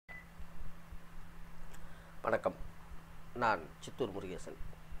வணக்கம். நான் சித்தூர் முருகேசன்.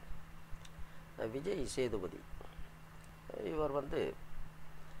 விஜய் சேதுபதி இவர்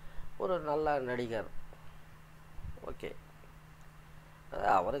ஒரு நல்ல நடிகர். ஓகே,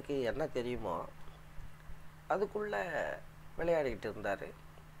 அவருக்கு என்ன தெரியுமோ அதுக்குள்ளே விளையாடிக்கிட்டு இருந்தார்.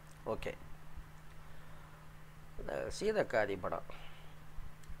 ஓகே, இந்த சீதக்காதி படம்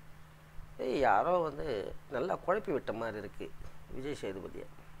யாரோ நல்லா குழப்பி விட்ட மாதிரி இருக்குது விஜய் சேதுபதியை.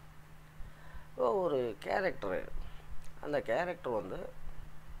 ஒரு கேரக்டரு, அந்த கேரக்டர்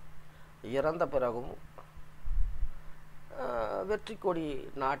இறந்த பிறகும் வெற்றி கொடி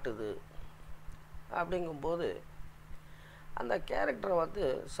நாட்டுது அப்படிங்கும்போது அந்த கேரக்டரை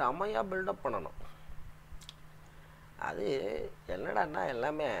செமையாக பில்டப் பண்ணணும். அது என்னடான்னா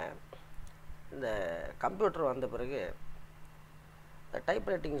எல்லாமே இந்த கம்ப்யூட்டர் வந்த பிறகு இந்த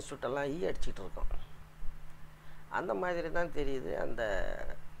டைப்ரைட்டிங் இன்ஸ்டியூட்டெல்லாம் அடிச்சிட்டு இருக்கோம். அந்த மாதிரி தான் தெரியுது அந்த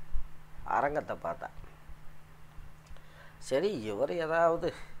அரங்கத்தை பார்த்தா. சரி, இவர் ஏதாவது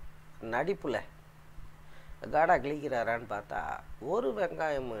நடிப்பில் காடா கிழிக்கிறாரான்னு பார்த்தா ஒரு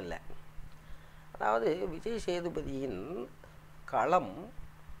வெங்காயமும் இல்லை. அதாவது விஜய் சேதுபதியின் களம்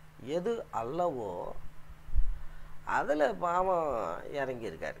எது அல்லவோ அதில் பாவம்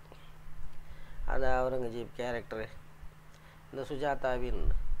இறங்கியிருக்காரு. அந்த அவுரங்கஜீப் கேரக்டரு, இந்த சுஜாதாவின்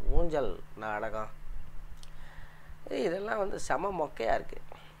ஊஞ்சல் நாடகம், இதெல்லாம் செம மொக்கையாக இருக்குது.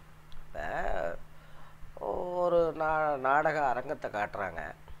 இப்போ ஒரு நாடக அரங்கத்தை காட்டுறாங்க,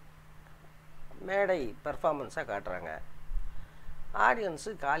 மேடை பெர்ஃபார்மன்ஸாக காட்டுறாங்க,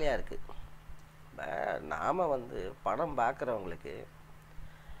 ஆடியன்ஸு காலியாக இருக்குது. இப்போ நாம் படம் பார்க்குறவங்களுக்கு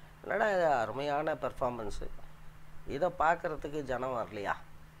என்னடா இது அருமையான பெர்ஃபார்மன்ஸு, இதை பார்க்குறதுக்கு ஜனம் வரலையா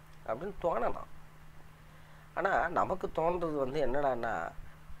அப்படின்னு தோணலாம். ஆனால் நமக்கு தோன்றது என்னடான்னா,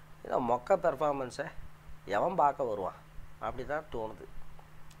 இதை மொக்க பெர்ஃபார்மன்ஸை எவன் பார்க்க வருவான் அப்படி தான் தோணுது.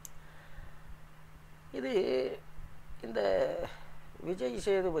 இது இந்த விஜய்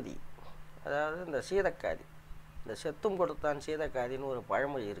சேதுபதி, அதாவது இந்த சீதக்காதி, இந்த செத்தும் கொடுத்தான் சீதக்காதின்னு ஒரு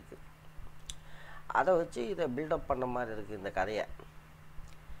பழமொழி இருக்குது. அதை வச்சு இதை பில்டப் பண்ண மாதிரி இருக்குது இந்த கதையை.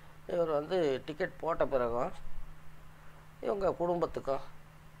 இவர் டிக்கெட் போட்ட பிறகும் இவங்க குடும்பத்துக்கும்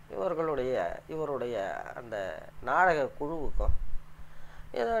இவருடைய அந்த நாடக குழுவுக்கும்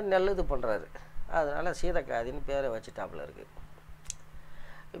ஏதோ நல்லது பண்ணுறாரு. அதனால் சீதக்காதின்னு பேரை வச்சுட்டாப்புல இருக்குது.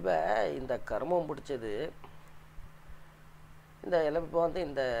 இப்போ இந்த கர்மம் பிடிச்சது இப்போ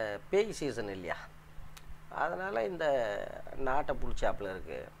இந்த பேய் சீசன் இல்லையா, அதனால் இந்த நாட்டை பிடிச்சாப்புல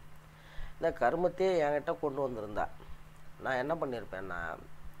இருக்குது. இந்த கர்மத்தையே என்கிட்ட கொண்டு வந்திருந்தா நான் என்ன பண்ணியிருப்பேன்னா,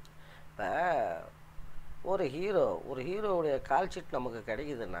 இப்போ ஒரு ஹீரோவுடைய கால்ஷீட் நமக்கு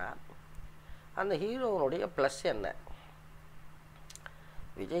கிடைக்குதுன்னா அந்த ஹீரோனுடைய ப்ளஸ் என்ன?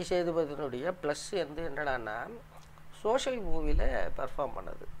 விஜய் சேதுபதியினுடைய ப்ளஸ் என்னடான்னா சோஷியல் மூவியில் பெர்ஃபார்ம்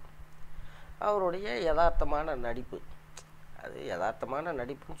பண்ணது, அவருடைய யதார்த்தமான நடிப்பு. அது யதார்த்தமான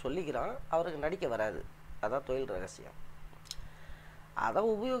நடிப்புன்னு சொல்லிக்கிறான், அவருக்கு நடிக்க வராது, அதான் தொழில் ரகசியம். அதை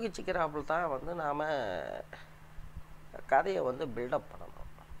உபயோகிச்சுக்கிறாப்புல தான் நாம் கதையை பில்டப் பண்ணணும்.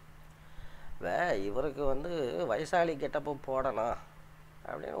 இவருக்கு வயசாளி கெட்டப்போ போடணும்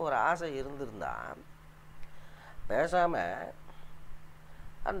அப்படின்னு ஒரு ஆசை இருந்திருந்தா பேசாமல்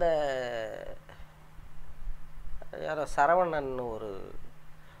அந்த யாரோ சரவணன் ஒரு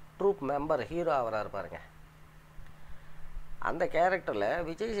ட்ரூப் மெம்பர் ஹீரோ ஆகிறாரு பாருங்க, அந்த கேரக்டரில்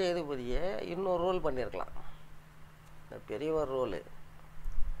விஜய் சேதுபதியை இன்னொரு ரோல் பண்ணியிருக்கலாம். இந்த பெரியவர் ரோலு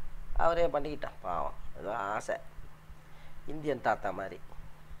அவரே பண்ணிக்கிட்டான், பாவம் ஏதோ ஆசை, இந்தியன் தாத்தா மாதிரி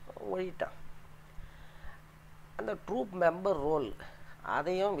ஒழிட்டான். அந்த ட்ரூப் மெம்பர் ரோல்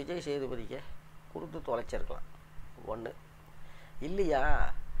அதையும் விஜய் சேதுபதிக்கு கொடுத்து தொலைச்சிருக்கலாம். ஒன்று இல்லையா,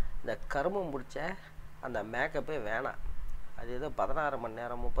 இந்த கருமம் பிடிச்ச அந்த மேக்கப்பே வேணாம், அது ஏதோ 16 மணி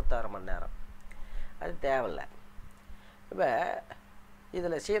நேரம் 36 மணி நேரம் அது தேவையில்லை. இப்போ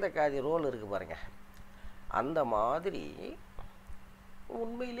இதில் சீதக்காதி ரோல் இருக்குது பாருங்க, அந்த மாதிரி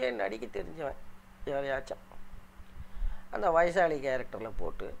உண்மையிலே நடிக்க தெரிஞ்சவன் யாரையாச்சும் அந்த வயசாளி கேரக்டரில்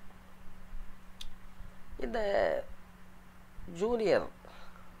போட்டு இந்த ஜூனியர்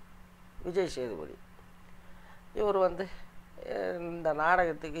விஜய் சேதுபதி இவர் இந்த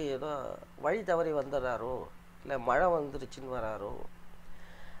நாடகத்துக்கு ஏதோ வழி தவறி வந்துடுறாரோ, இல்லை மழை வந்துருச்சுன்னு வராரோ,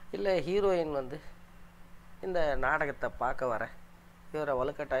 இல்லை ஹீரோயின் இந்த நாடகத்தை பார்க்க வர இவரை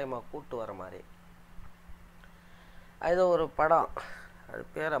வலுக்கட்டாயமாக கூப்பிட்டு வர மாதிரி. ஏதோ ஒரு படம், அது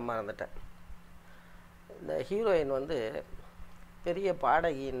பேரை மறந்துட்டேன். இந்த ஹீரோயின் பெரிய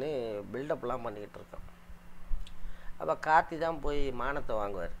பாடகின்னு பில்டப்லாம் பண்ணிக்கிட்டு இருக்கோம். அப்போ கார்த்தி தான் போய் மானத்தை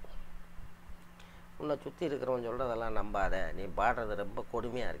வாங்குவார். உன்னை சுற்றி இருக்கிறவன் சொல்கிறதெல்லாம் நம்பாத, நீ பாடுறது ரொம்ப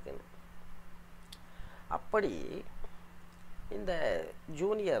கொடுமையாக இருக்குன்னு. அப்படி இந்த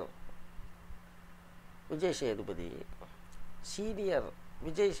ஜூனியர் விஜய் சேதுபதி சீனியர்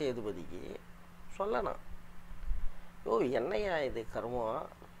விஜய் சேதுபதிக்கு சொல்லணும், ஓ என்னையா இது கருமம்,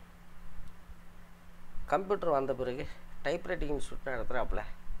 கம்ப்யூட்டர் வந்த பிறகு டைப்ரைட்டிங் இன்ஸ்டியூட் நடத்துகிறாப்புல,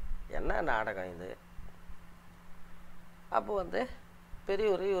 என்ன நாடகம் இது. அப்போ வந்து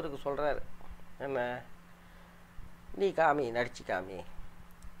பெரியவர் இவருக்கு சொல்கிறாரு, என்ன நீ காமி நடிச்சு காமி.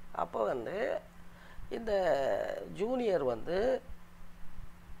 அப்போ வந்து இந்த ஜூனியர் வந்து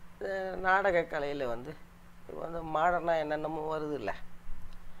நாடக கலையில் வந்து மாடர்னாக என்னென்னமோ வருது இல்லை,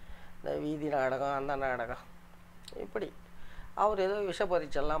 இந்த வீதி நாடகம் அந்த நாடகம் இப்படி அவர் ஏதோ விஷ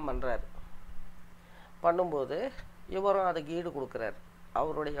பரீட்சைலாம் பண்ணுறாரு. பண்ணும்போது இவரும் அதுக்கு ஈடு கொடுக்குறாரு,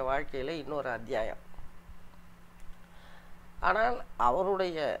 அவருடைய வாழ்க்கையில் இன்னொரு அத்தியாயம். ஆனால்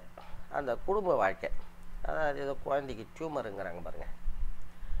அவருடைய அந்த குடும்ப வாழ்க்கை, அதாவது ஏதோ குழந்தைக்கு டியூமருங்கிறாங்க பாருங்கள்,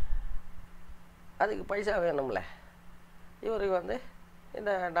 அதுக்கு பைசா வேணும்ல. இவருக்கு வந்து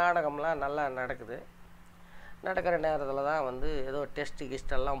இந்த நாடகம்லாம் நல்லா நடக்குது, நடக்கிற நேரத்தில் தான் வந்து ஏதோ டெஸ்ட்டு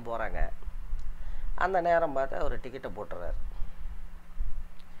கிஸ்டெல்லாம் போகிறாங்க. அந்த நேரம் பார்த்து அவர் டிக்கெட்டை போட்டுறாரு.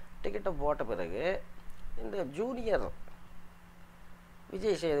 டிக்கெட்டை போட்ட பிறகு இந்த ஜூனியர்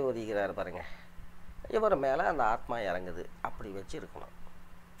விஜய் சேதுபதிக்கிறார் பாருங்கள், இவர் மேலே அந்த ஆத்மா இறங்குது. அப்படி வச்சு இருக்கணும்.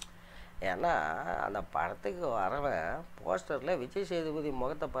 ஏன்னா அந்த படத்துக்கு வரவன் போஸ்டரில் விஜய் சேதுபதி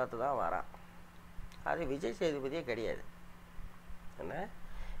முகத்தை பார்த்து தான் வரான், அது விஜய் சேதுபதியே கிடையாது. என்ன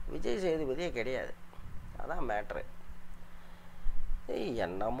விஜய் சேதுபதியே கிடையாது, அதான் மேட்ரு.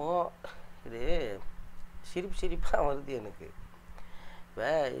 என்னமோ இது சிரிப்பாக வருது எனக்கு. இப்போ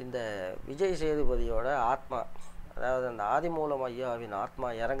இந்த விஜய் சேதுபதியோட ஆத்மா, அதாவது அந்த ஆதிமூலம் ஐயாவின் ஆத்மா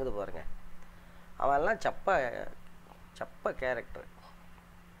இறங்குது பாருங்கள், அவன்லாம் சப்ப கேரக்டர்.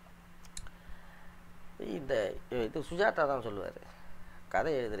 இந்த இது சுஜாதா தான் சொல்லுவார்,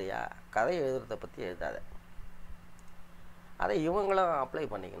 கதை எழுதுறியா, கதை எழுதுறத பற்றி எழுதாத, அதை இவங்களும் அப்ளை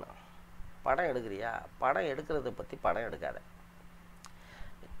பண்ணிக்கணும். படம் எடுக்கிறியா, படம் எடுக்கிறத பற்றி படம் எடுக்காத.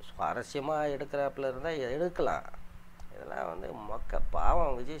 சுவாரஸ்யமாக எடுக்கிறாப்புல இருந்தால் எடுக்கலாம். இதெல்லாம் வந்து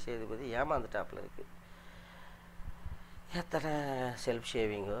பாவம் விஜய் சேதுபதி ஏமாந்துட்டாப்புல இருக்குது. எத்தனை செல்ஃப்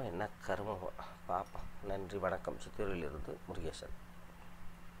ஷேவிங்கோ என்ன கருமமோ பார்ப்போம். நன்றி, வணக்கம். சித்தூரிலிருந்து முருகேசன்.